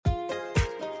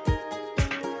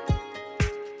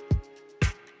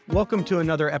Welcome to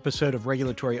another episode of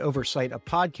Regulatory Oversight, a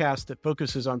podcast that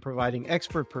focuses on providing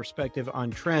expert perspective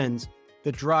on trends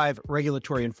that drive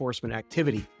regulatory enforcement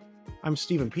activity. I'm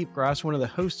Stephen Piepgrass, one of the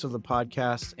hosts of the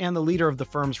podcast and the leader of the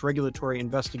firm's Regulatory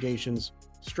Investigations,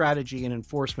 Strategy, and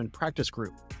Enforcement Practice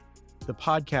Group. The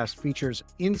podcast features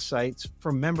insights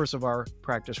from members of our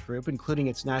practice group, including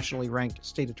its nationally ranked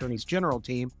state attorneys general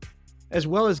team, as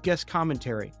well as guest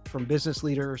commentary from business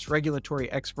leaders,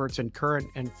 regulatory experts, and current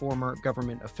and former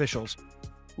government officials.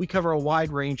 We cover a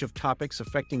wide range of topics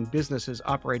affecting businesses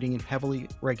operating in heavily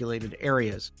regulated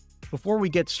areas. Before we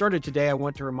get started today, I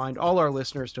want to remind all our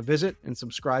listeners to visit and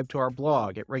subscribe to our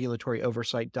blog at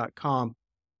regulatoryoversight.com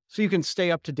so you can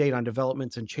stay up to date on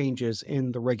developments and changes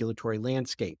in the regulatory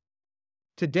landscape.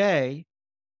 Today,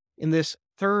 in this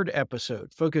third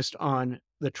episode focused on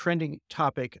the trending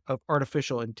topic of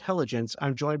artificial intelligence,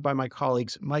 I'm joined by my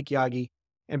colleagues Mike Yaghi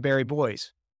and Barry Boise.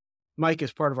 Mike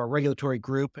is part of our regulatory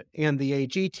group and the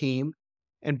AG team,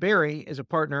 and Barry is a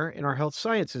partner in our health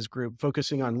sciences group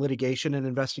focusing on litigation and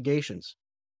investigations.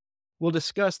 We'll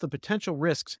discuss the potential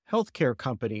risks healthcare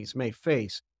companies may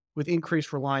face with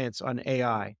increased reliance on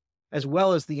AI, as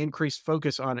well as the increased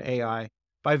focus on AI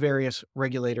by various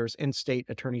regulators and state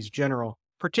attorneys general,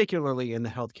 particularly in the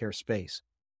healthcare space.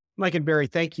 Mike and Barry,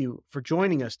 thank you for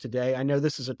joining us today. I know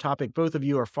this is a topic both of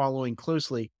you are following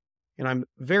closely, and I'm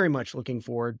very much looking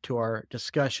forward to our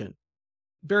discussion.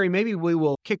 Barry, maybe we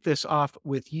will kick this off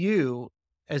with you.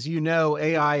 As you know,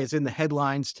 AI is in the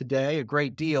headlines today a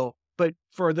great deal, but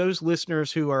for those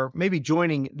listeners who are maybe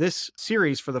joining this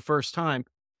series for the first time,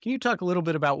 can you talk a little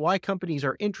bit about why companies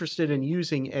are interested in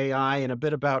using AI and a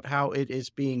bit about how it is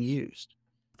being used?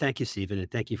 Thank you, Stephen,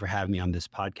 and thank you for having me on this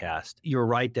podcast. You're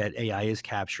right that AI is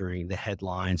capturing the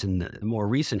headlines, and the more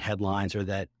recent headlines are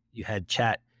that you had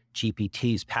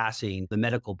ChatGPTs passing the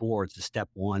medical boards, the step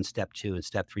 1, step 2, and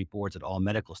step 3 boards that all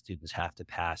medical students have to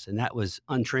pass. And that was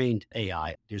untrained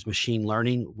AI. There's machine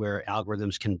learning where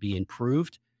algorithms can be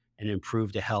improved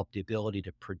to help the ability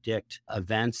to predict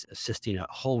events, assisting a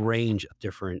whole range of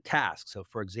different tasks. So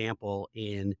for example,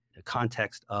 in the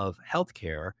context of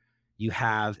healthcare, you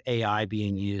have AI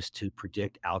being used to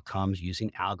predict outcomes using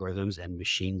algorithms and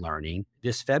machine learning.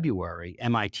 This February,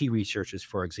 MIT researchers,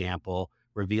 for example,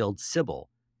 revealed Sybil,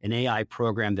 an AI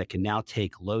program that can now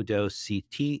take low-dose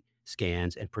CT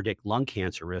scans and predict lung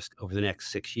cancer risk over the next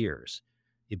 6 years.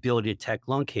 The ability to detect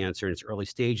lung cancer in its early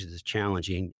stages is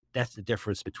challenging. That's the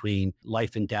difference between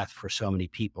life and death for so many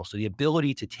people. So the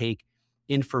ability to take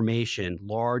information,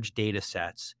 large data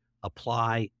sets,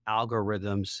 apply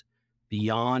algorithms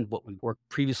beyond what we were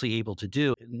previously able to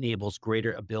do enables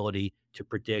greater ability to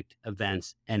predict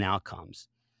events and outcomes.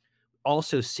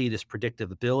 Also see this predictive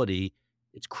ability,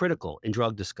 it's critical in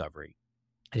drug discovery.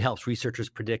 It helps researchers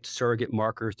predict surrogate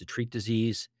markers to treat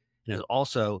disease, and it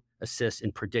also assists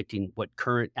in predicting what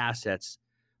current assets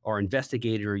are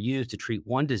investigated or used to treat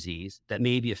one disease that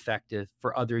may be effective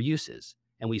for other uses.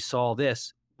 And we saw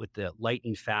this with the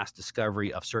lightning fast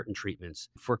discovery of certain treatments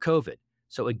for COVID.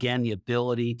 So again, the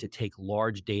ability to take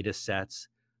large data sets,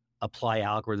 apply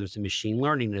algorithms and machine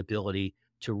learning, and ability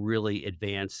to really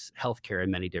advance healthcare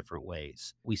in many different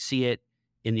ways. We see it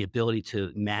in the ability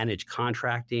to manage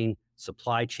contracting,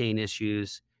 supply chain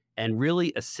issues, and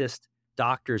really assist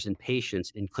doctors and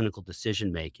patients in clinical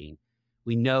decision-making.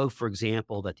 We know, for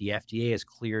example, that the FDA has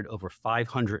cleared over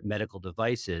 500 medical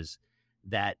devices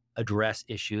that address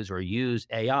issues or use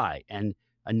AI. And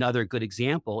another good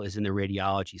example is in the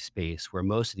radiology space, where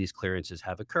most of these clearances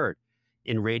have occurred.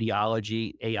 In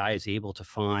radiology, AI is able to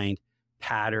find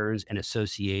patterns and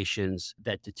associations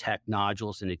that detect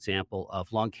nodules, an example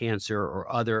of lung cancer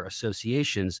or other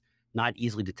associations not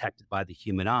easily detected by the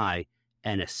human eye,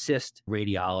 and assist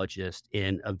radiologists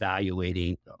in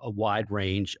evaluating a wide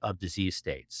range of disease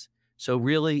states. So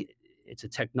really, it's a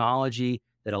technology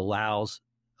that allows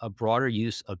a broader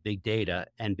use of big data,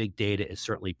 and big data is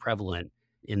certainly prevalent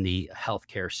in the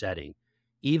healthcare setting.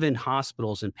 Even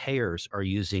hospitals and payers are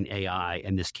using AI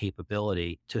and this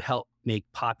capability to help make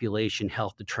population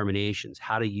health determinations,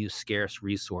 how to use scarce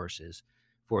resources.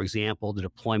 For example, the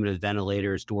deployment of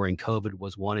ventilators during COVID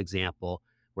was one example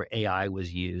where AI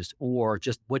was used, or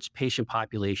just which patient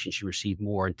population should receive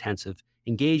more intensive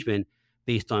engagement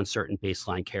based on certain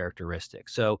baseline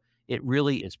characteristics. So it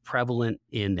really is prevalent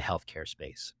in the healthcare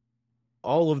space.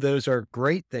 All of those are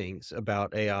great things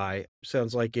about AI.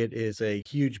 Sounds like it is a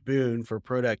huge boon for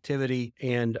productivity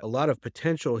and a lot of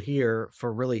potential here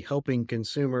for really helping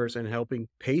consumers and helping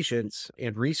patients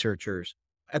and researchers.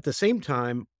 At the same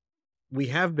time, we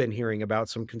have been hearing about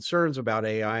some concerns about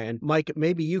AI. And Mike,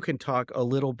 maybe you can talk a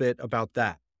little bit about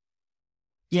that.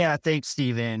 Yeah, thanks,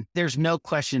 Stephen. There's no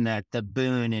question that the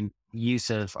boon and use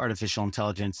of artificial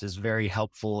intelligence is very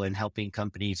helpful in helping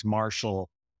companies marshal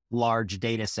large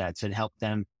data sets and help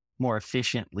them more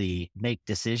efficiently make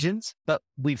decisions. But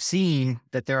we've seen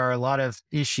that there are a lot of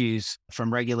issues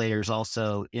from regulators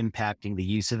also impacting the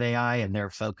use of AI and their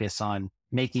focus on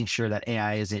making sure that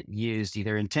AI isn't used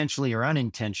either intentionally or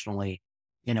unintentionally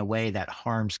in a way that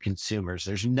harms consumers.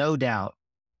 There's no doubt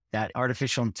that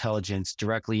artificial intelligence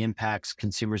directly impacts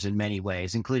consumers in many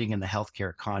ways, including in the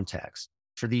healthcare context.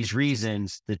 For these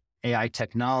reasons, the AI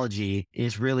technology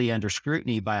is really under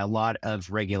scrutiny by a lot of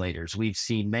regulators. We've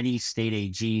seen many state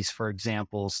AGs, for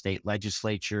example, state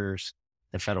legislatures,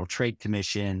 the Federal Trade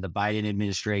Commission, the Biden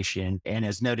administration, and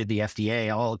as noted, the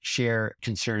FDA all share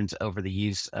concerns over the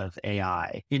use of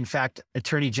AI. In fact,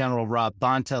 Attorney General Rob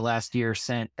Bonta last year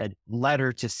sent a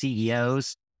letter to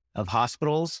CEOs of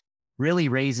hospitals really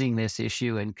raising this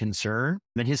issue and concern.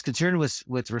 And his concern was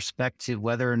with respect to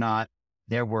whether or not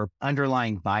there were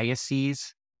underlying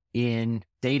biases in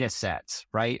data sets,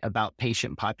 right? About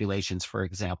patient populations, for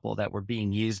example, that were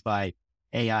being used by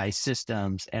AI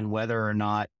systems, and whether or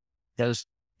not those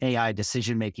AI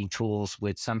decision-making tools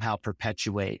would somehow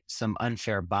perpetuate some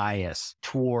unfair bias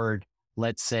toward,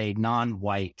 let's say,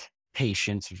 non-white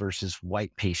patients versus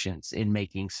white patients in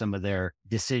making some of their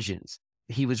decisions.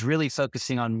 He was really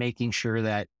focusing on making sure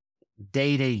that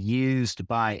data used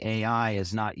by AI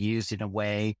is not used in a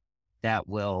way that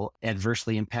will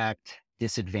adversely impact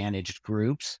disadvantaged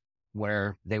groups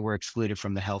where they were excluded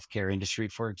from the healthcare industry,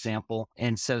 for example.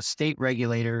 And so state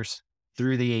regulators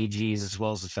through the AGs as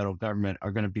well as the federal government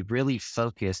are going to be really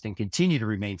focused and continue to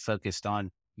remain focused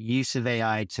on use of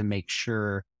AI to make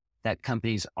sure that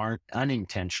companies aren't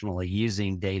unintentionally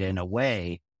using data in a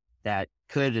way that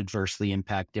could adversely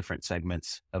impact different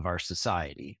segments of our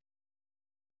society.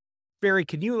 Barry,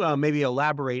 can you maybe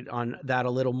elaborate on that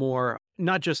a little more,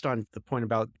 not just on the point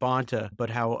about Bonta, but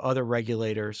how other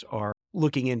regulators are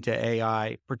looking into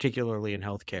AI, particularly in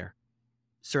healthcare?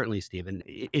 Certainly, Stephen.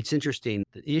 It's interesting.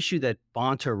 The issue that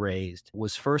Bonta raised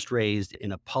was first raised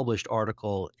in a published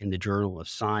article in the Journal of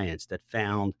Science that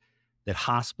found that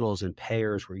hospitals and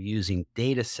payers were using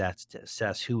data sets to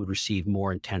assess who would receive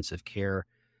more intensive care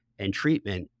and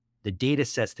treatment. The data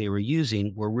sets they were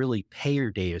using were really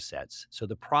payer data sets. So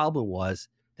the problem was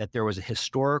that there was a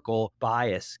historical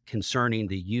bias concerning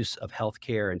the use of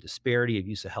healthcare and disparity of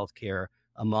use of healthcare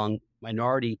among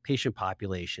minority patient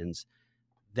populations.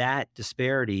 That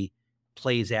disparity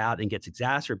plays out and gets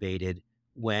exacerbated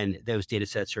when those data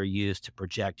sets are used to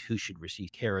project who should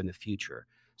receive care in the future.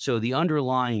 So the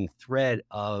underlying thread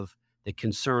of the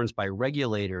concerns by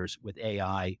regulators with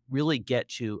AI really get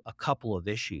to a couple of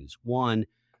issues. One,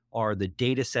 are the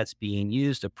data sets being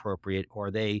used appropriate, or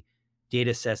are they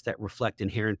data sets that reflect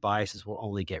inherent biases will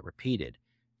only get repeated?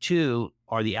 Two,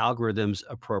 are the algorithms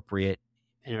appropriate,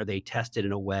 and are they tested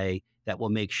in a way that will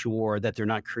make sure that they're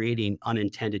not creating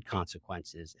unintended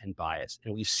consequences and bias?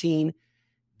 And we've seen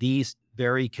these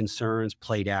very concerns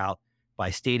played out by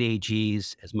state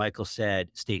AGs. As Michael said,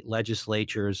 state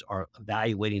legislatures are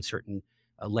evaluating certain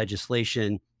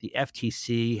legislation. The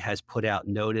FTC has put out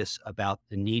notice about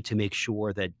the need to make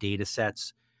sure that data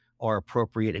sets are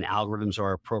appropriate and algorithms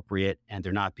are appropriate and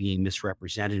they're not being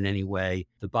misrepresented in any way.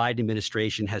 The Biden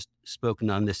administration has spoken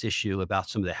on this issue about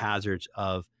some of the hazards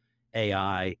of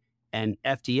AI, and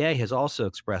FDA has also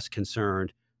expressed concern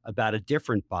about a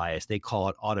different bias. They call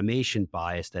it automation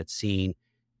bias that's seen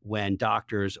when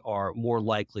doctors are more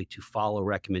likely to follow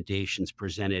recommendations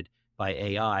presented by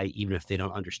AI, even if they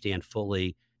don't understand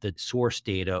fully the source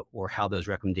data or how those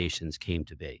recommendations came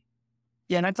to be.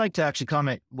 Yeah, and I'd like to actually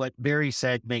comment what Barry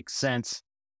said makes sense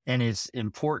and is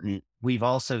important. We've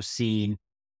also seen,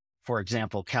 for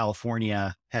example,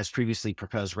 California has previously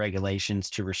proposed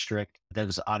regulations to restrict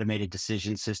those automated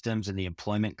decision systems in the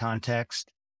employment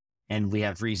context. And we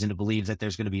have reason to believe that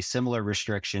there's going to be similar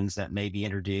restrictions that may be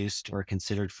introduced or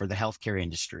considered for the healthcare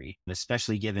industry,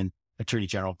 especially given Attorney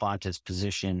General Bonta's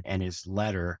position and his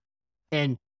letter.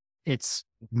 And it's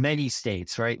many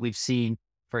states, right? We've seen,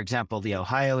 for example, the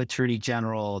Ohio Attorney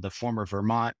General, the former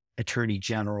Vermont Attorney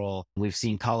General. We've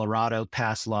seen Colorado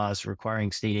pass laws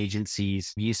requiring state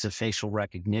agencies' use of facial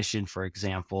recognition, for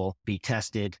example, be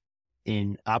tested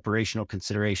in operational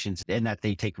considerations and that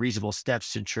they take reasonable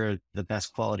steps to ensure the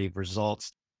best quality of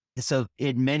results. So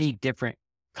in many different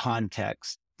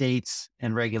contexts, states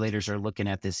and regulators are looking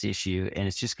at this issue, and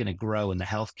it's just going to grow in the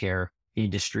healthcare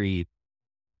industry,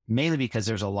 mainly because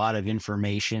there's a lot of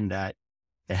information that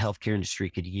the healthcare industry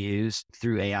could use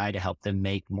through AI to help them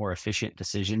make more efficient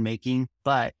decision-making.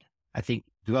 But I think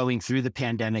going through the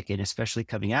pandemic and especially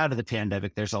coming out of the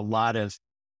pandemic, there's a lot of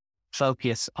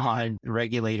focus on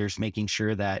regulators making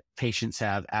sure that patients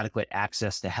have adequate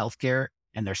access to healthcare.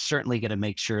 And they're certainly going to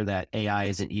make sure that AI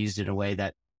isn't used in a way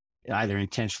that either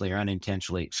intentionally or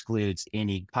unintentionally excludes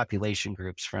any population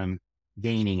groups from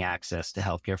gaining access to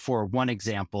healthcare. For one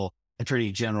example,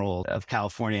 Attorney General of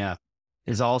California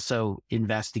is also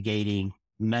investigating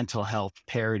mental health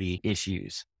parity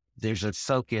issues. There's a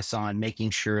focus on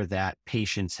making sure that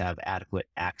patients have adequate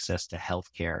access to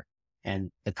healthcare.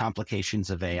 And the complications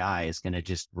of AI is going to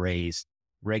just raise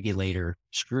regulator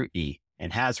scrutiny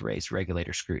and has raised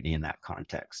regulator scrutiny in that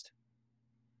context.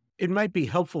 It might be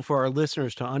helpful for our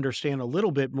listeners to understand a little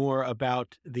bit more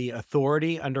about the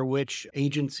authority under which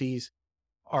agencies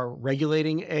are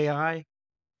regulating AI.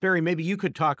 Barry, maybe you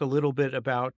could talk a little bit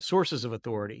about sources of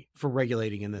authority for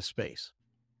regulating in this space.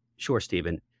 Sure,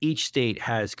 Stephen. Each state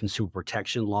has consumer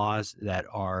protection laws that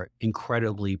are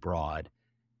incredibly broad.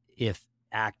 If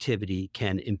activity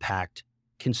can impact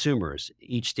consumers,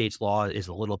 each state's law is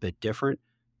a little bit different,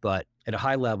 but at a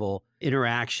high level,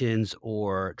 interactions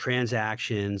or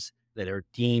transactions that are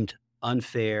deemed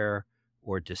unfair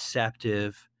or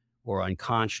deceptive or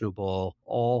unconscionable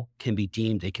all can be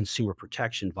deemed a consumer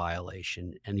protection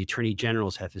violation. And the attorney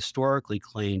generals have historically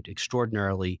claimed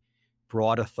extraordinarily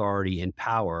broad authority and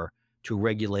power to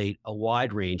regulate a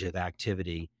wide range of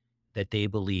activity that they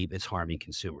believe is harming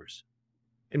consumers.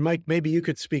 And Mike, maybe you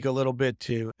could speak a little bit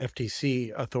to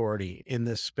FTC authority in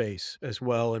this space as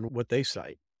well and what they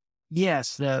cite.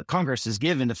 Yes, the Congress has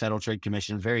given the Federal Trade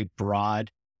Commission very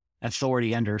broad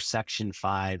authority under Section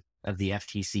 5 of the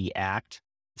FTC Act.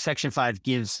 Section 5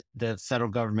 gives the federal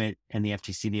government and the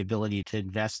FTC the ability to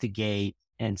investigate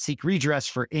and seek redress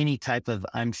for any type of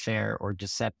unfair or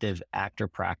deceptive act or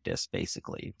practice,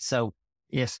 basically. So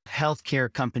if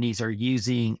healthcare companies are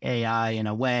using AI in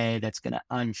a way that's going to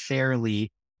unfairly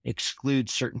exclude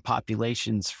certain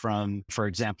populations from, for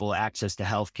example, access to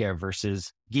healthcare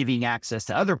versus giving access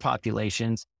to other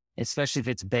populations, especially if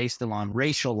it's based along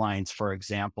racial lines, for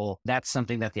example, that's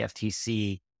something that the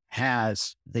FTC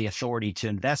has the authority to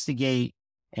investigate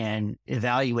and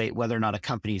evaluate whether or not a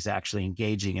company is actually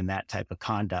engaging in that type of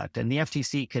conduct. And the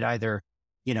FTC could either,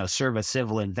 serve a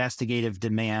civil investigative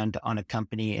demand on a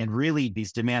company. And really,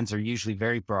 these demands are usually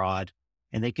very broad,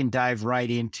 and they can dive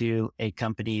right into a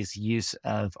company's use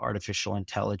of artificial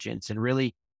intelligence and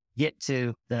really get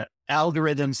to the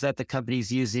algorithms that the company's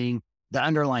using, the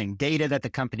underlying data that the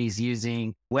company's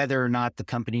using, whether or not the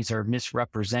companies are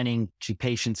misrepresenting to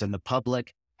patients and the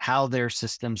public how their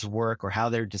systems work or how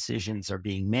their decisions are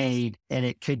being made. And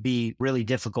it could be really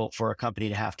difficult for a company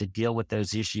to have to deal with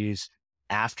those issues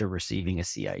after receiving a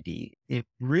CID. It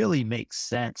really makes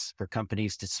sense for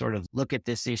companies to sort of look at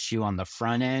this issue on the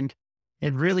front end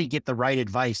and really get the right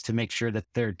advice to make sure that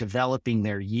they're developing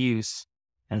their use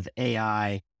of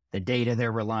AI, the data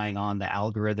they're relying on, the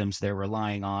algorithms they're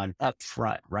relying on up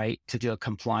front, right? To do a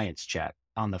compliance check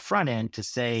on the front end to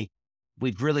say,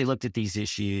 we've really looked at these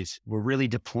issues. We're really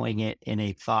deploying it in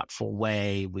a thoughtful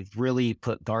way. We've really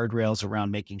put guardrails around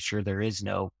making sure there is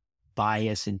no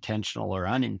bias, intentional or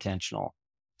unintentional,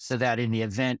 so that in the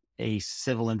event a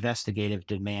civil investigative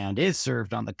demand is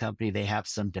served on the company, they have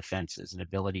some defenses and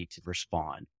ability to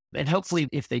respond. And hopefully,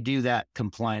 if they do that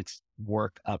compliance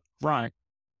work up front,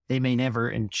 they may never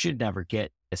and should never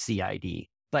get a CID.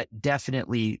 But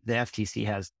definitely the FTC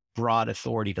has broad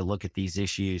authority to look at these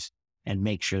issues and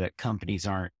make sure that companies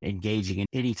aren't engaging in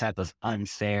any type of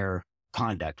unfair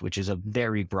conduct, which is a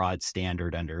very broad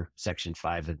standard under Section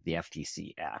 5 of the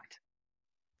FTC Act.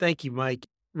 Thank you, Mike.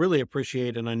 Really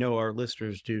appreciate, and I know our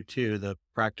listeners do too, the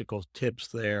practical tips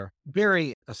there.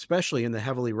 Barry, especially in the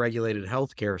heavily regulated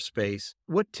healthcare space,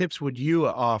 what tips would you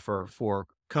offer for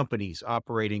companies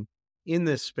operating in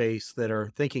this space that are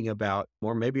thinking about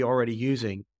or maybe already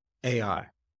using AI?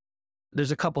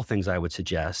 There's a couple things I would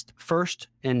suggest. First,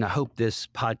 and I hope this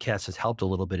podcast has helped a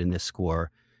little bit in this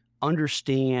score,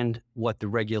 understand what the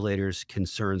regulators'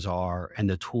 concerns are and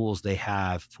the tools they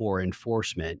have for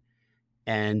enforcement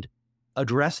and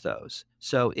address those.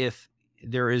 So if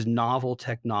there is novel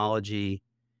technology,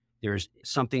 there's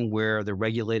something where the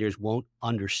regulators won't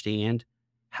understand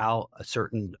how a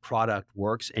certain product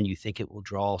works and you think it will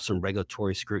draw some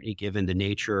regulatory scrutiny given the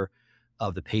nature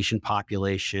of the patient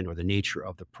population or the nature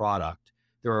of the product,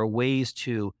 there are ways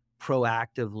to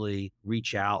proactively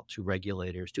reach out to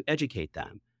regulators to educate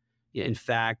them. In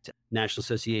fact, National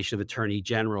Association of Attorney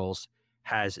Generals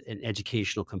has an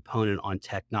educational component on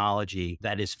technology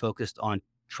that is focused on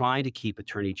trying to keep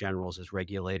attorney generals as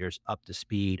regulators up to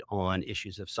speed on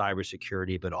issues of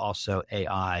cybersecurity, but also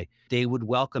AI. They would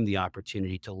welcome the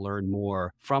opportunity to learn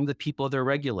more from the people they're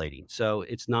regulating. So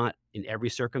it's not in every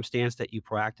circumstance that you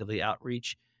proactively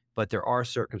outreach, but there are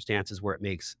circumstances where it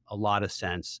makes a lot of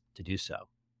sense to do so.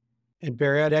 And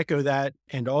Barry, I'd echo that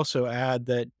and also add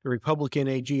that the Republican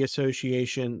AG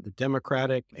Association, the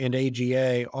Democratic and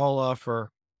AGA all offer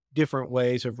different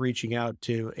ways of reaching out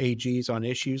to AGs on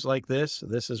issues like this.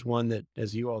 This is one that,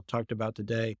 as you all talked about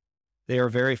today, they are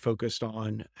very focused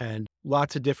on, and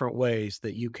lots of different ways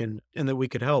that you can, and that we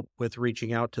could help with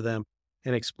reaching out to them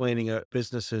and explaining a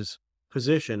business's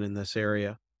position in this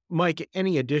area. Mike,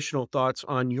 any additional thoughts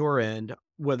on your end,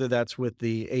 whether that's with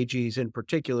the AGs in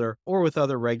particular or with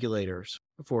other regulators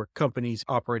for companies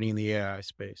operating in the AI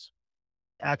space?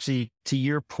 Actually, to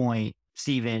your point,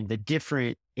 Stephen, the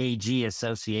different AG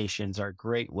associations are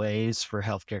great ways for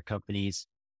healthcare companies,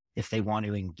 if they want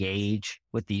to engage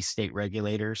with these state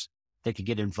regulators, they could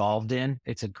get involved in.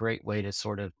 It's a great way to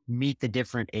sort of meet the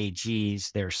different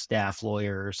AGs, their staff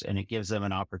lawyers, and it gives them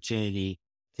an opportunity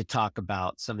to talk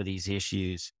about some of these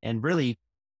issues and really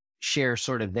share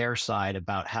sort of their side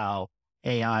about how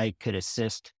AI could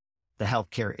assist the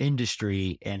healthcare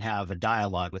industry and have a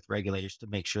dialogue with regulators to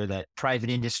make sure that private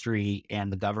industry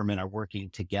and the government are working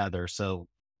together. So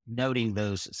noting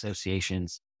those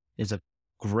associations is a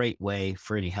great way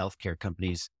for any healthcare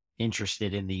companies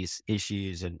interested in these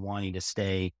issues and wanting to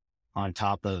stay on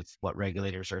top of what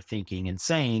regulators are thinking and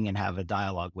saying and have a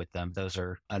dialogue with them. Those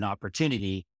are an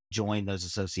opportunity. Join those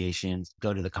associations,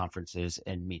 go to the conferences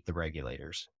and meet the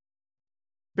regulators.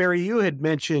 Barry, you had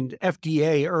mentioned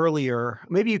FDA earlier.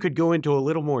 Maybe you could go into a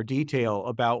little more detail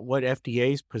about what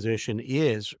FDA's position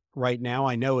is right now.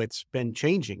 I know it's been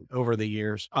changing over the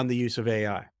years on the use of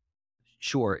AI.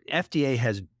 Sure. FDA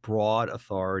has broad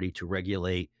authority to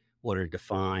regulate what are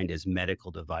defined as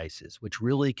medical devices, which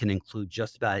really can include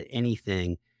just about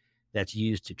anything that's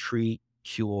used to treat,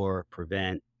 cure,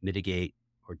 prevent, mitigate,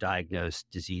 or diagnose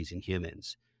disease in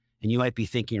humans. And you might be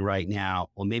thinking right now,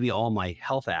 well, maybe all my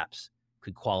health apps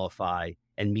could qualify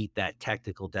and meet that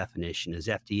technical definition. Is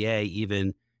FDA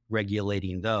even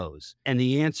regulating those? And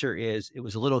the answer is it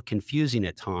was a little confusing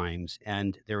at times,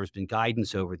 and there has been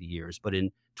guidance over the years. But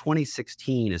in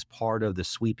 2016, as part of the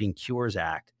Sweeping Cures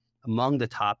Act, among the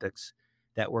topics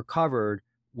that were covered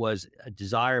was a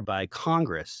desire by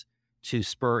Congress to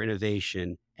spur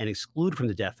innovation and exclude from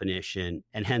the definition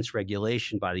and hence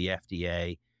regulation by the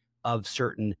FDA of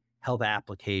certain health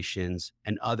applications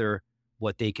and other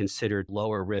what they considered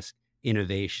lower risk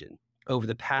innovation. Over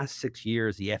the past 6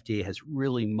 years, the FDA has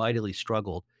really mightily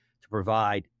struggled to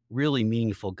provide really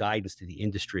meaningful guidance to the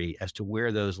industry as to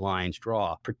where those lines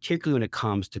draw, particularly when it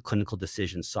comes to clinical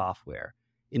decision software.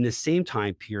 In the same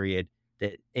time period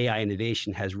that AI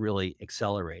innovation has really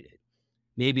accelerated.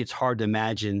 Maybe it's hard to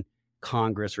imagine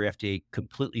Congress or FDA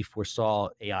completely foresaw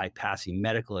AI passing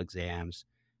medical exams,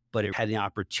 but it had the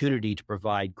opportunity to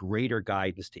provide greater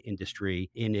guidance to industry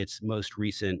in its most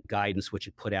recent guidance, which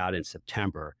it put out in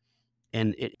September.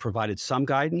 And it provided some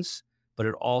guidance, but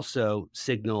it also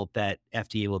signaled that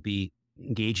FDA will be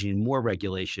engaging in more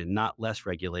regulation, not less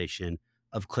regulation,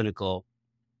 of clinical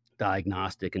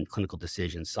diagnostic and clinical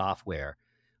decision software.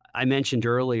 I mentioned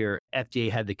earlier, FDA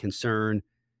had the concern,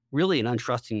 really an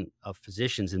untrusting of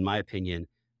physicians, in my opinion,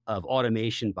 of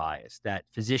automation bias, that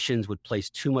physicians would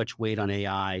place too much weight on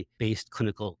AI-based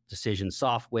clinical decision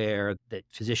software, that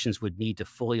physicians would need to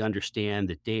fully understand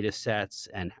the data sets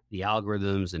and the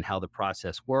algorithms and how the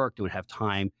process worked, and would have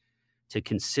time to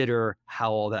consider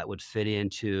how all that would fit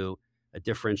into a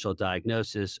differential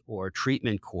diagnosis or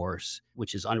treatment course,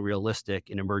 which is unrealistic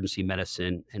in emergency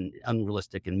medicine and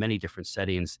unrealistic in many different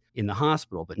settings in the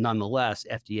hospital. But nonetheless,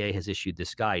 FDA has issued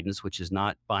this guidance, which is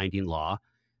not binding law,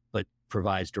 but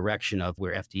provides direction of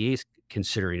where FDA is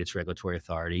considering its regulatory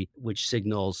authority, which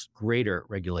signals greater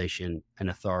regulation and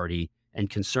authority and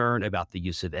concern about the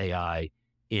use of AI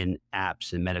in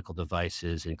apps and medical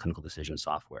devices and clinical decision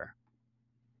software.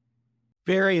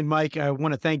 Barry and Mike, I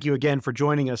want to thank you again for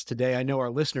joining us today. I know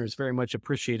our listeners very much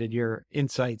appreciated your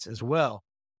insights as well.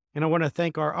 And I want to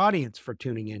thank our audience for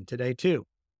tuning in today too.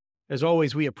 As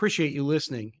always, we appreciate you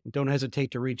listening, and don't hesitate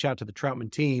to reach out to the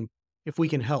Troutman team if we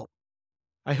can help.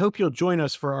 I hope you'll join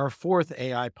us for our 4th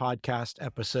AI podcast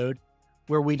episode,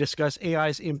 where we discuss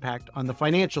AI's impact on the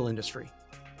financial industry.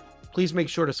 Please make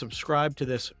sure to subscribe to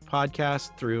this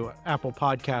podcast through Apple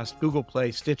Podcasts, Google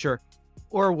Play, Stitcher,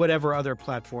 or whatever other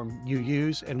platform you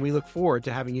use, and we look forward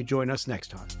to having you join us next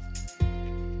time.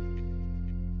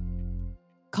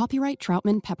 Copyright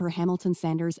Troutman Pepper Hamilton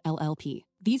Sanders, LLP.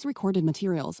 These recorded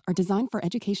materials are designed for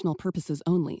educational purposes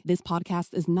only. This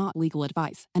podcast is not legal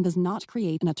advice and does not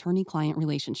create an attorney-client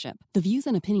relationship. The views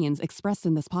and opinions expressed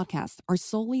in this podcast are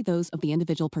solely those of the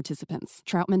individual participants.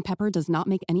 Troutman Pepper does not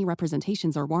make any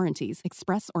representations or warranties,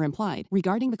 express or implied,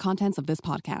 regarding the contents of this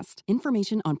podcast.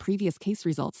 Information on previous case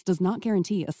results does not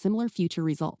guarantee a similar future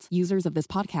result. Users of this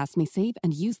podcast may save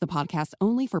and use the podcast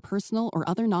only for personal or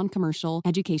other non-commercial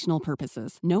educational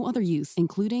purposes. No other use,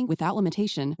 including without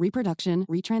limitation, reproduction,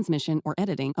 retransmission, or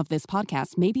editing of this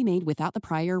podcast may be made without the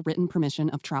prior written permission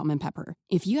of Troutman Pepper.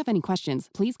 If you have any questions,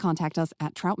 please contact us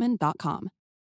at troutman.com.